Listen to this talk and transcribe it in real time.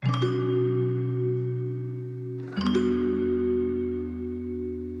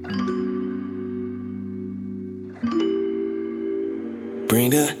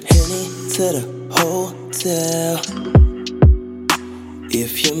a Henny to the hotel.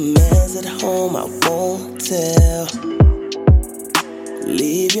 If your man's at home, I won't tell.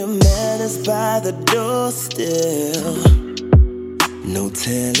 Leave your manners by the door still. No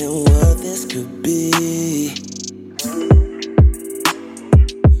telling what this could be.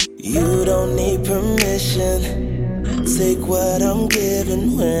 You don't need permission. Take what I'm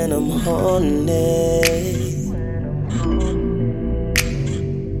giving when I'm horny.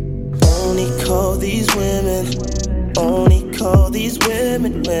 Only call these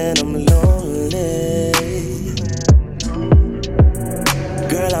women when I'm lonely.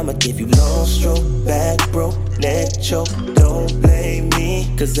 Girl, I'ma give you long stroke, back broke, neck choke. Don't blame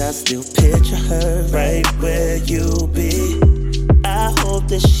me, cause I still picture her right where you be. I hope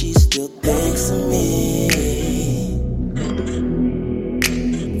that she still thinks of me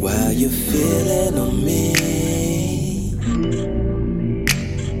while you're feeling on me.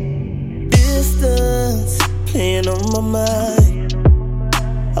 Distance playing on my mind.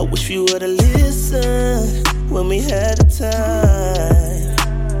 I wish you would've listened when we had the time.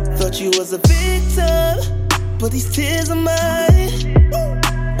 Thought you was a victim, but these tears are mine.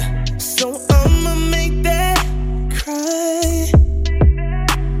 So I'ma make that cry.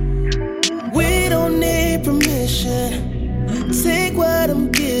 We don't need permission. Take what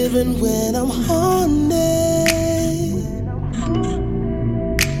I'm giving when I'm home.